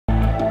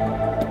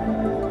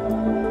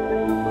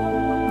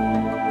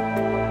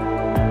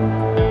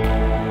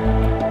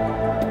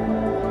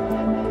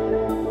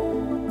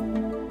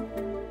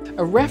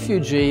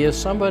refugee is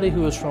somebody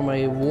who is from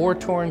a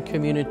war-torn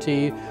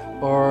community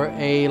or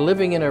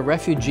living in a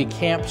refugee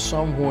camp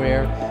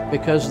somewhere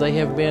because they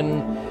have been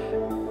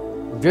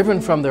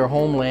driven from their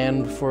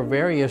homeland for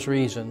various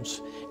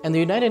reasons. And the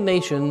United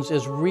Nations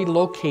is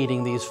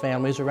relocating these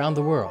families around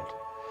the world.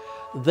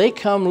 They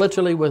come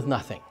literally with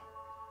nothing.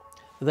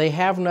 They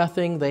have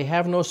nothing, they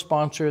have no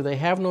sponsor, they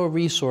have no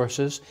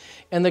resources,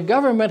 and the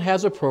government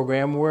has a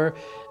program where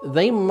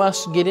they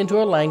must get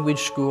into a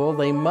language school,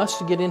 they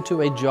must get into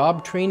a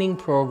job training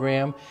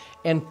program,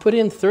 and put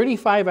in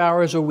 35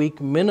 hours a week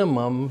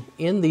minimum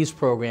in these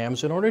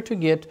programs in order to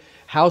get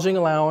housing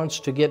allowance,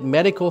 to get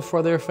medical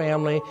for their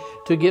family,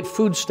 to get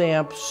food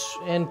stamps,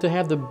 and to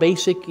have the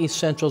basic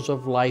essentials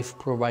of life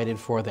provided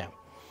for them.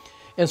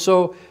 And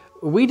so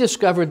we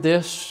discovered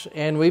this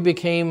and we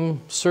became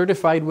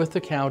certified with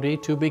the county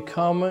to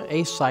become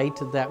a site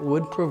that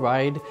would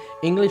provide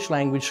English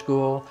language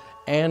school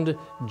and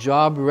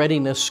job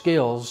readiness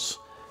skills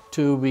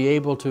to be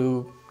able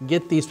to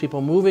get these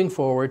people moving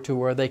forward to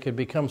where they could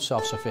become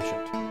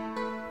self-sufficient.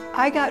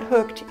 I got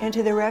hooked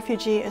into the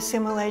refugee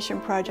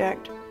assimilation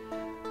project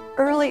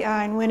early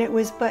on when it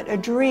was but a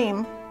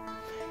dream,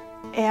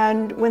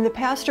 and when the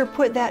pastor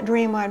put that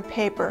dream on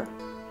paper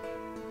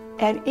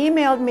and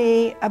emailed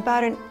me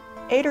about an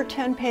 8 or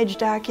 10 page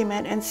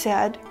document and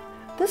said,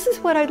 "This is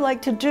what I'd like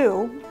to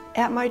do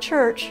at my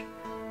church.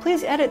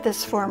 Please edit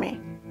this for me."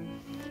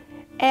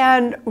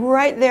 And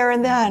right there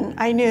and then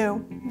I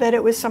knew that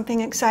it was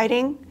something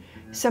exciting,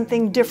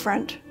 something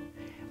different.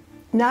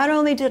 Not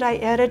only did I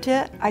edit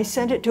it, I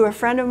sent it to a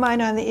friend of mine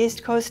on the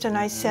East Coast and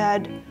I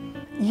said,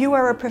 "You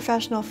are a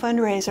professional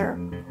fundraiser.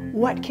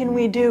 What can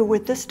we do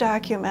with this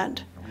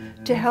document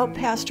to help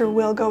Pastor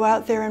Will go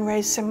out there and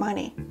raise some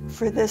money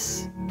for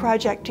this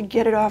project to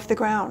get it off the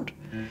ground?"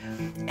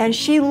 And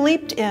she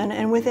leaped in,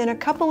 and within a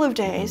couple of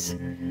days,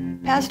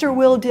 Pastor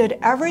Will did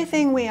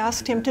everything we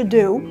asked him to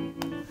do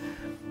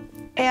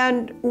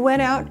and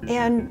went out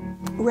and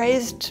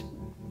raised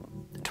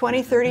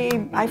 20,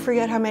 30, I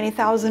forget how many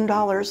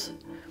 $1,000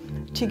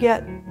 to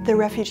get the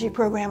refugee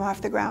program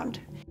off the ground.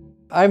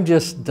 I'm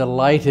just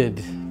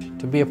delighted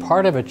to be a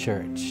part of a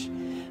church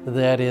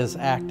that is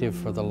active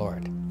for the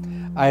Lord.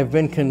 I've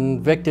been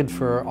convicted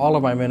for all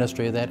of my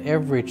ministry that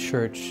every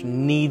church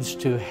needs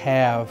to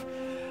have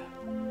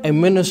a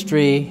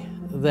ministry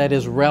that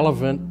is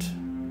relevant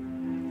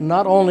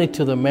not only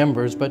to the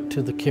members but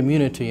to the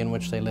community in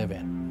which they live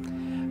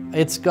in.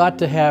 It's got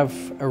to have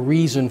a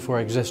reason for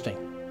existing.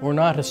 We're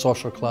not a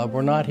social club.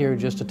 We're not here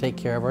just to take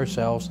care of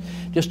ourselves,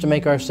 just to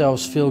make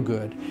ourselves feel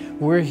good.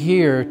 We're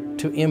here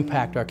to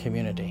impact our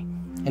community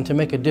and to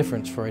make a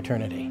difference for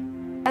eternity.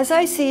 As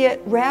I see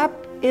it, RAP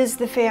is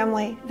the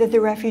family that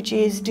the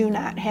refugees do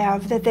not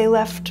have, that they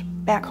left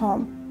back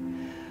home.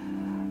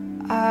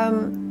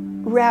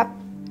 RAP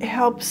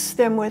helps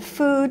them with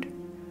food,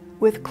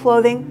 with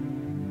clothing,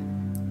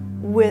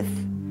 with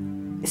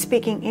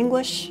speaking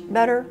English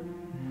better,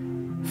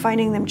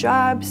 finding them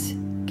jobs,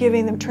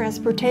 giving them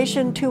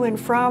transportation to and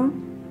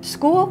from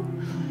school,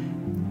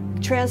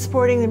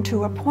 transporting them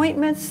to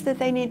appointments that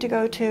they need to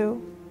go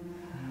to.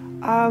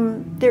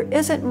 There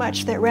isn't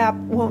much that RAP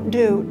won't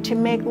do to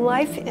make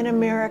life in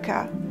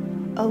America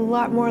a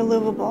lot more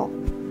livable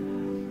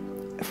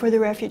for the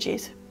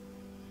refugees.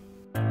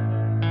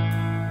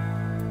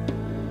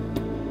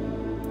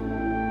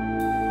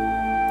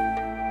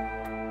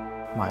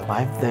 My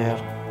life there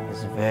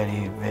is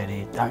very,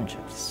 very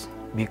dangerous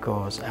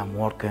because I'm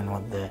working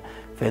with the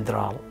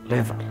federal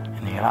level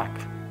in Iraq.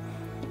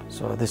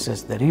 So this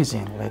is the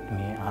reason led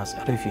me as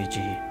a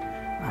refugee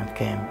and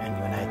came in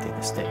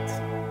United States.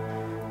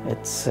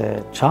 It's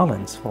a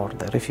challenge for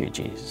the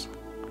refugees,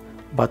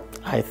 but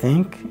I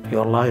think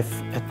your life,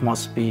 it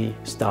must be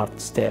start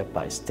step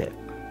by step.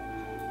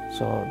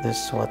 So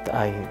this is what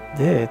I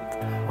did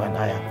when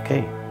I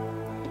came,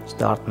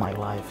 start my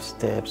life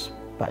steps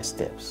by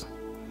steps.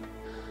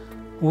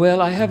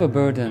 Well, I have a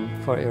burden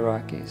for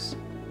Iraqis,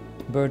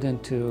 burden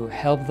to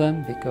help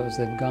them because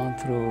they've gone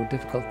through a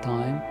difficult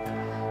time,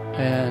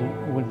 and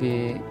would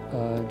be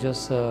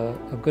just a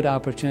good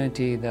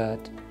opportunity that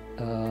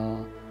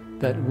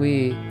that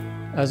we,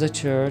 as a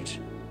church,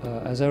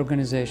 as an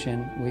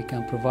organization, we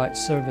can provide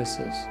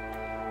services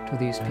to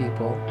these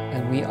people,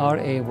 and we are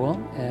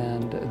able,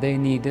 and they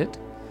need it,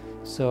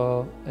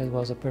 so it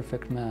was a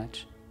perfect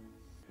match.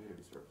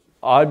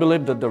 I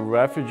believe that the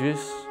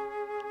refugees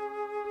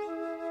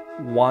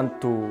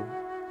want to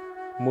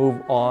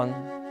move on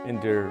in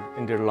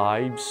their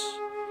lives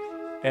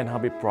and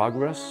have a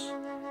progress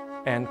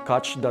and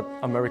catch that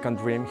American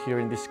dream here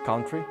in this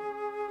country.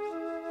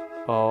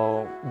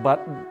 But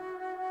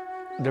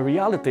the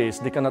reality is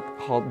they cannot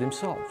help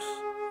themselves.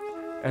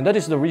 And that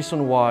is the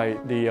reason why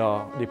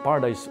the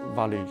Paradise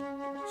Valley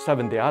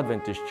Seventh-day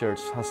Adventist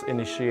Church has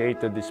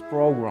initiated this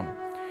program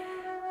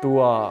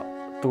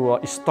to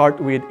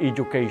start with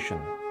education,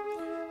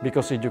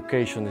 because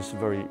education is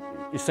very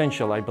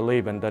essential, I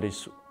believe, and that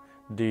is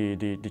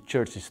the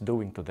church is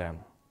doing to them.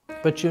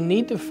 But you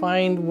need to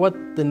find what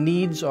the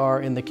needs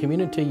are in the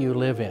community you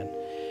live in,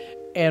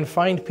 and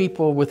find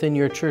people within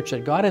your church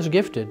that God has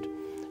gifted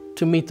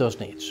to meet those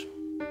needs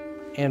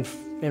and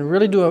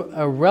really do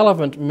a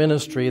relevant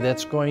ministry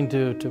that's going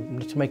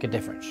to make a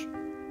difference.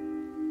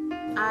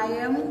 I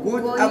am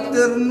Good going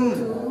afternoon.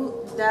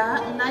 to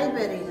the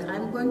library.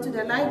 I'm going to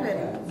the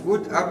library.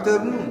 Good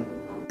afternoon.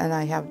 And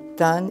I have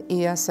done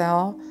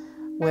ESL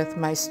with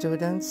my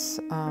students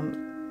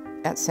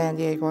at San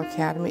Diego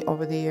Academy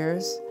over the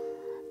years,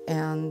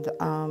 and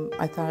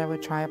I thought I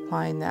would try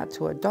applying that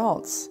to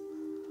adults.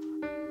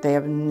 They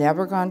have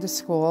never gone to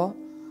school.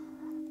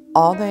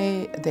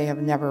 They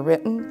have never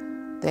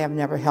written, they have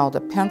never held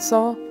a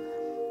pencil,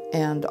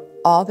 and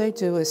all they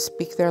do is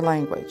speak their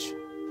language.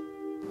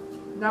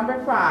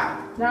 Number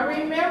 5. Now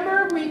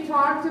remember, we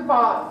talked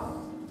about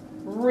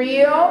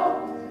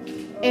real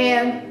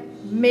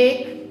and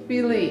make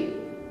believe.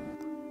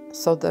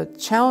 So the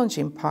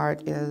challenging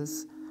part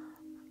is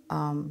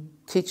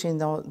teaching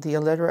the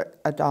illiterate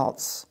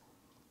adults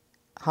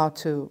how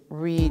to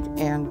read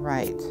and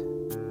write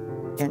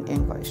in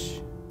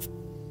English.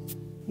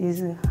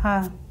 It's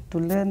hard to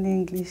learn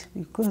English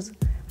because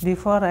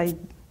before I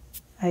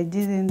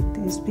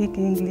didn't speak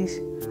English.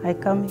 I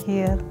come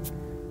here,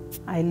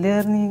 I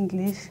learn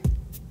English.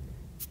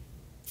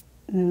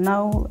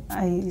 Now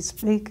I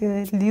speak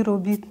a little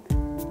bit.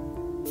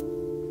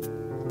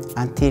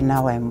 Until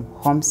now I'm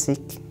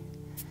homesick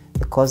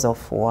because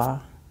of war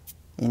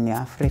in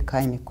Africa,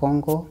 in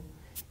Congo,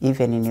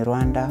 even in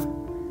Rwanda.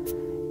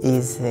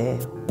 Is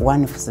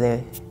one of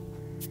the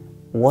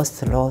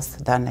worst loss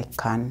that I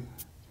can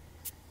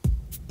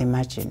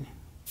imagine.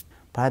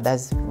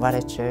 Paradise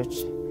Valley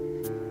Church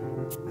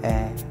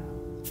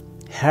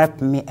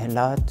helped me a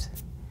lot.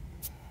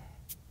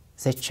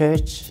 The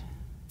church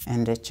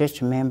and the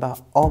church member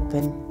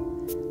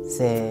opened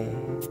the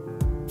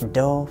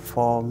door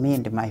for me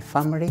and my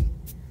family.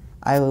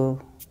 I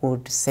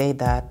would say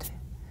that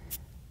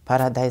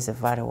Paradise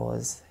Valley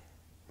was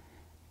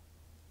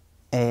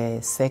a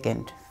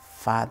second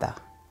father.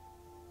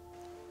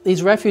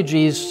 These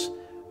refugees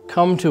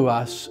come to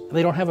us,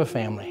 they don't have a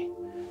family.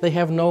 They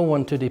have no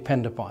one to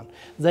depend upon.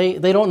 They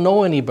don't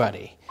know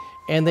anybody.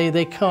 And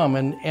they come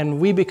and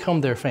we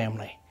become their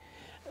family.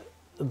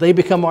 They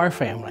become our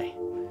family.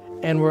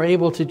 And we're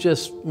able to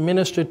just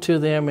minister to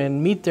them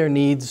and meet their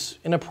needs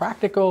in a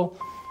practical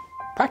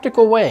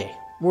way.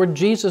 We're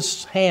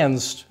Jesus'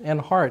 hands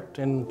and heart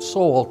and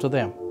soul to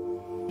them.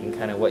 And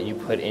kind of what you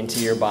put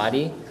into your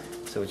body,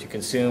 so what you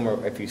consume,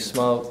 or if you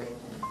smoke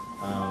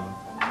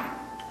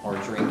or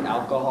drink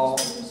alcohol,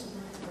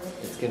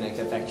 it's going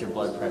to affect your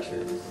blood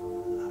pressure.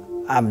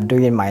 I'm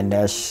doing my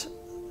nurse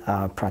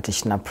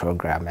practitioner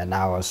program, and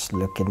I was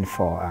looking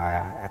for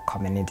a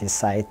community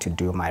site to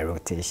do my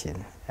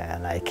rotation.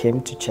 And I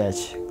came to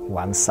church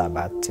one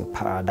Sabbath to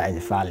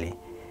Paradise Valley,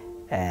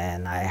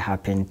 and I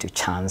happened to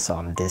chance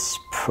on this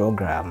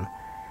program,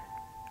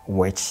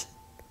 which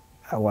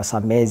was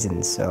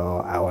amazing.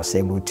 So I was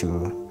able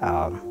to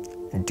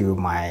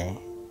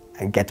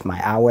get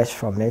my hours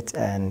from it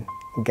and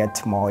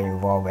get more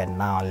involved, and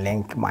now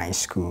link my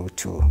school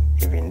to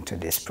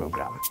this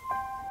program.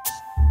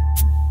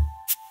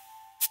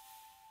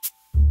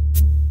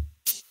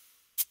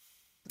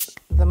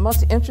 The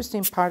most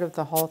interesting part of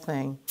the whole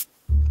thing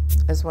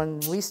is when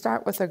we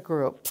start with a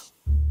group,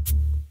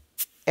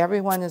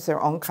 everyone is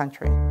their own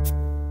country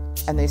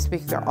and they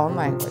speak their own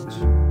language.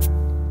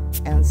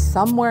 And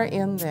somewhere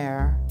in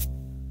there,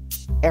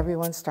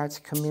 everyone starts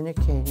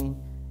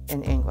communicating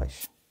in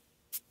English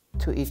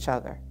to each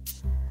other.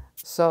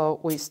 So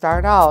we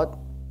start out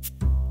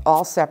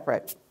all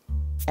separate,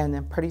 and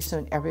then pretty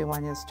soon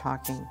everyone is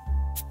talking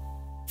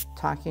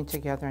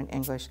together in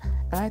English.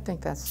 And I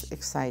think that's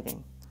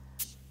exciting.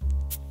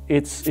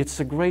 It's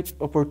a great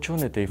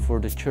opportunity for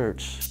the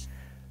church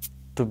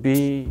to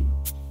be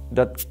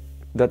that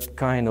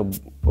kind of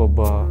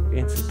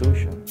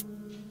institution,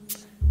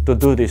 to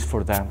do this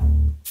for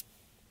them.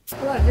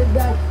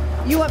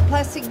 You want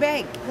plastic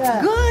bag?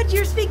 Yeah. Good,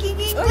 you're speaking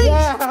English. Oh,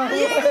 yeah.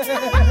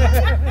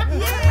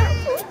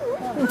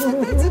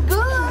 That's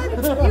good.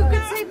 You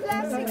can say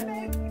plastic bag.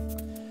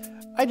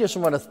 I just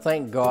want to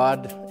thank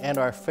God and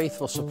our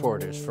faithful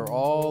supporters for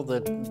all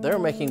that they're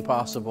making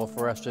possible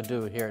for us to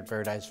do here at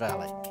Paradise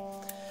Valley.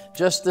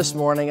 Just this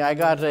morning, I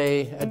got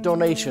a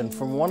donation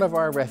from one of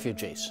our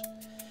refugees.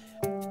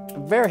 A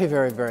very,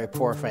 very, very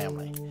poor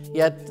family.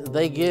 Yet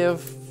they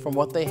give from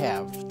what they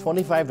have,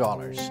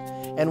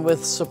 $25. And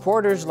with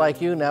supporters like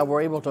you now,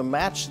 we're able to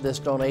match this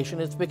donation.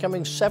 It's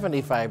becoming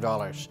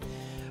 $75.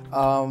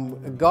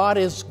 God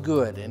is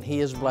good, and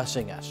He is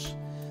blessing us.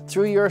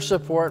 Through your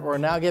support, we're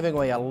now giving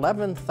away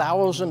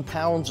 11,000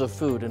 pounds of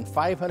food and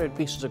 500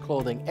 pieces of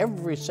clothing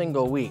every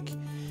single week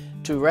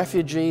to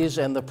refugees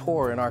and the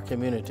poor in our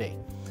community.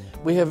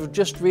 We have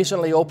just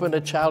recently opened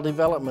a child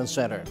development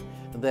center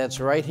that's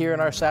right here in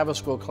our Sabbath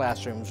school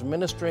classrooms,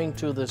 ministering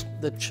to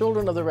the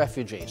children of the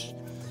refugees.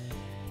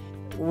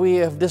 We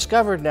have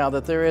discovered now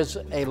that there is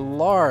a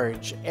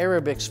large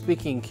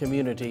Arabic-speaking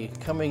community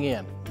coming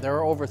in. There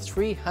are over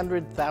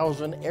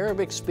 300,000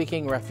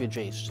 Arabic-speaking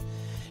refugees.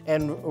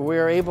 And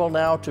we're able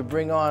now to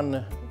bring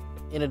on,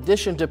 in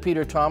addition to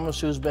Peter Thomas,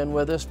 who's been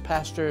with us,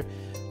 Pastor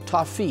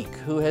Tawfiq,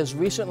 who has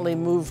recently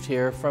moved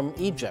here from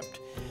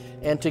Egypt.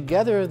 And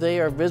together they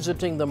are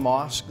visiting the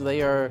mosque.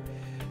 They are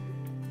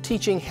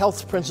teaching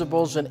health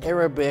principles in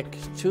Arabic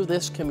to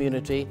this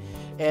community,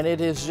 and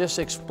it is just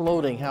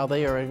exploding how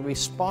they are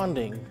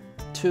responding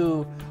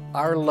to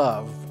our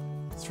love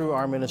through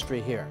our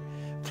ministry here.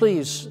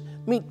 Please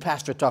meet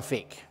Pastor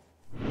Tawfiq.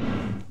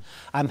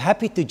 I'm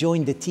happy to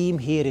join the team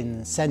here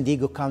in San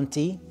Diego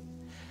County.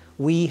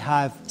 We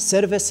have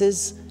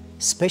services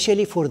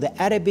especially for the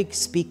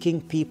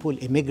Arabic-speaking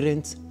people,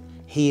 immigrants,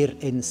 here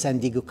in San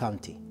Diego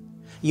County.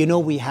 You know,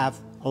 we have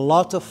a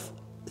lot of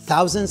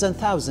thousands and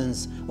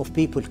thousands of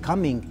people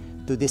coming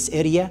to this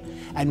area,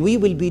 and we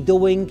will be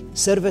doing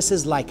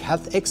services like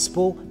Health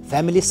Expo,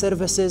 family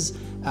services,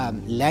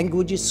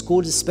 languages,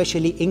 schools,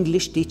 especially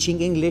English,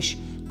 teaching English,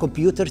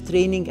 computer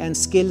training and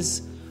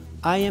skills.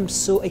 I am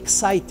so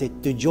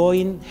excited to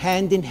join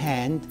hand in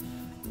hand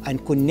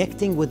and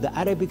connecting with the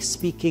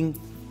Arabic-speaking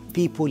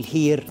people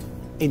here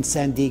in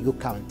San Diego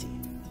County.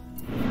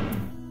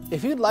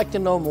 If you'd like to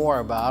know more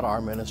about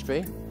our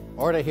ministry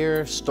or to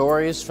hear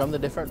stories from the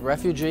different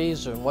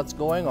refugees and what's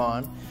going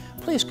on,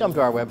 please come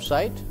to our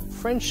website,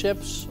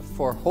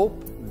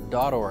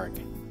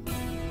 friendshipsforhope.org.